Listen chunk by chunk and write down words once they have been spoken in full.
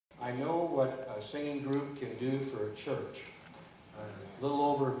I know what a singing group can do for a church. A little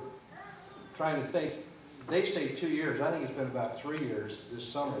over, trying to think, they say 2 years. I think it's been about 3 years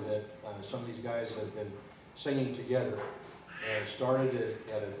this summer that some of these guys have been singing together. Started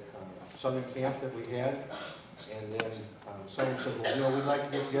at a southern camp that we had, and then someone said, well, you know, we'd like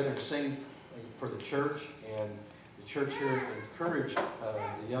to get together and sing for the church, and the church here encouraged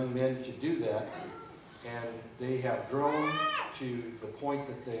the young men to do that, and they have grown to the point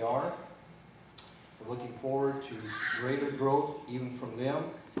that they are. We're looking forward to greater growth even from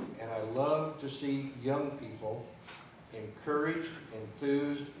them, and I love to see young people encouraged,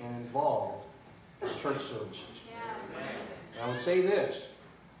 enthused, and involved in church services. And I would say this,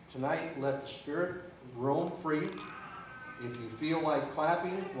 tonight let the Spirit roam free. If you feel like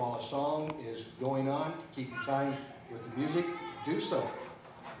clapping while a song is going on, keeping time with the music, do so.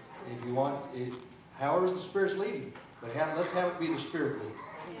 If you want, however the Spirit's leading, but let's have it be the Spirit leading.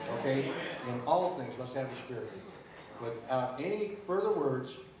 Okay? In all things, let's have the Spirit leading. Without any further words,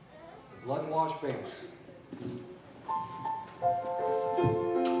 the blood-washed band.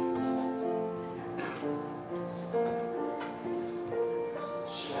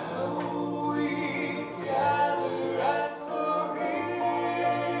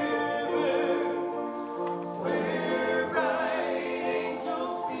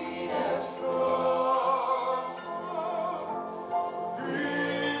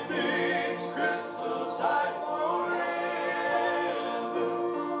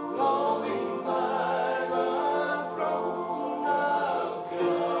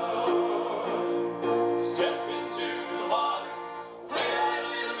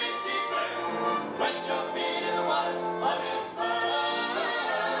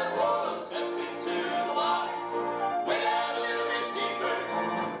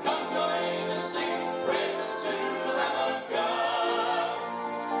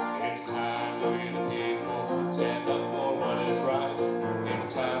 Stand up for what is right.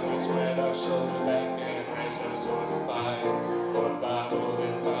 It's time we spread our shoulders back.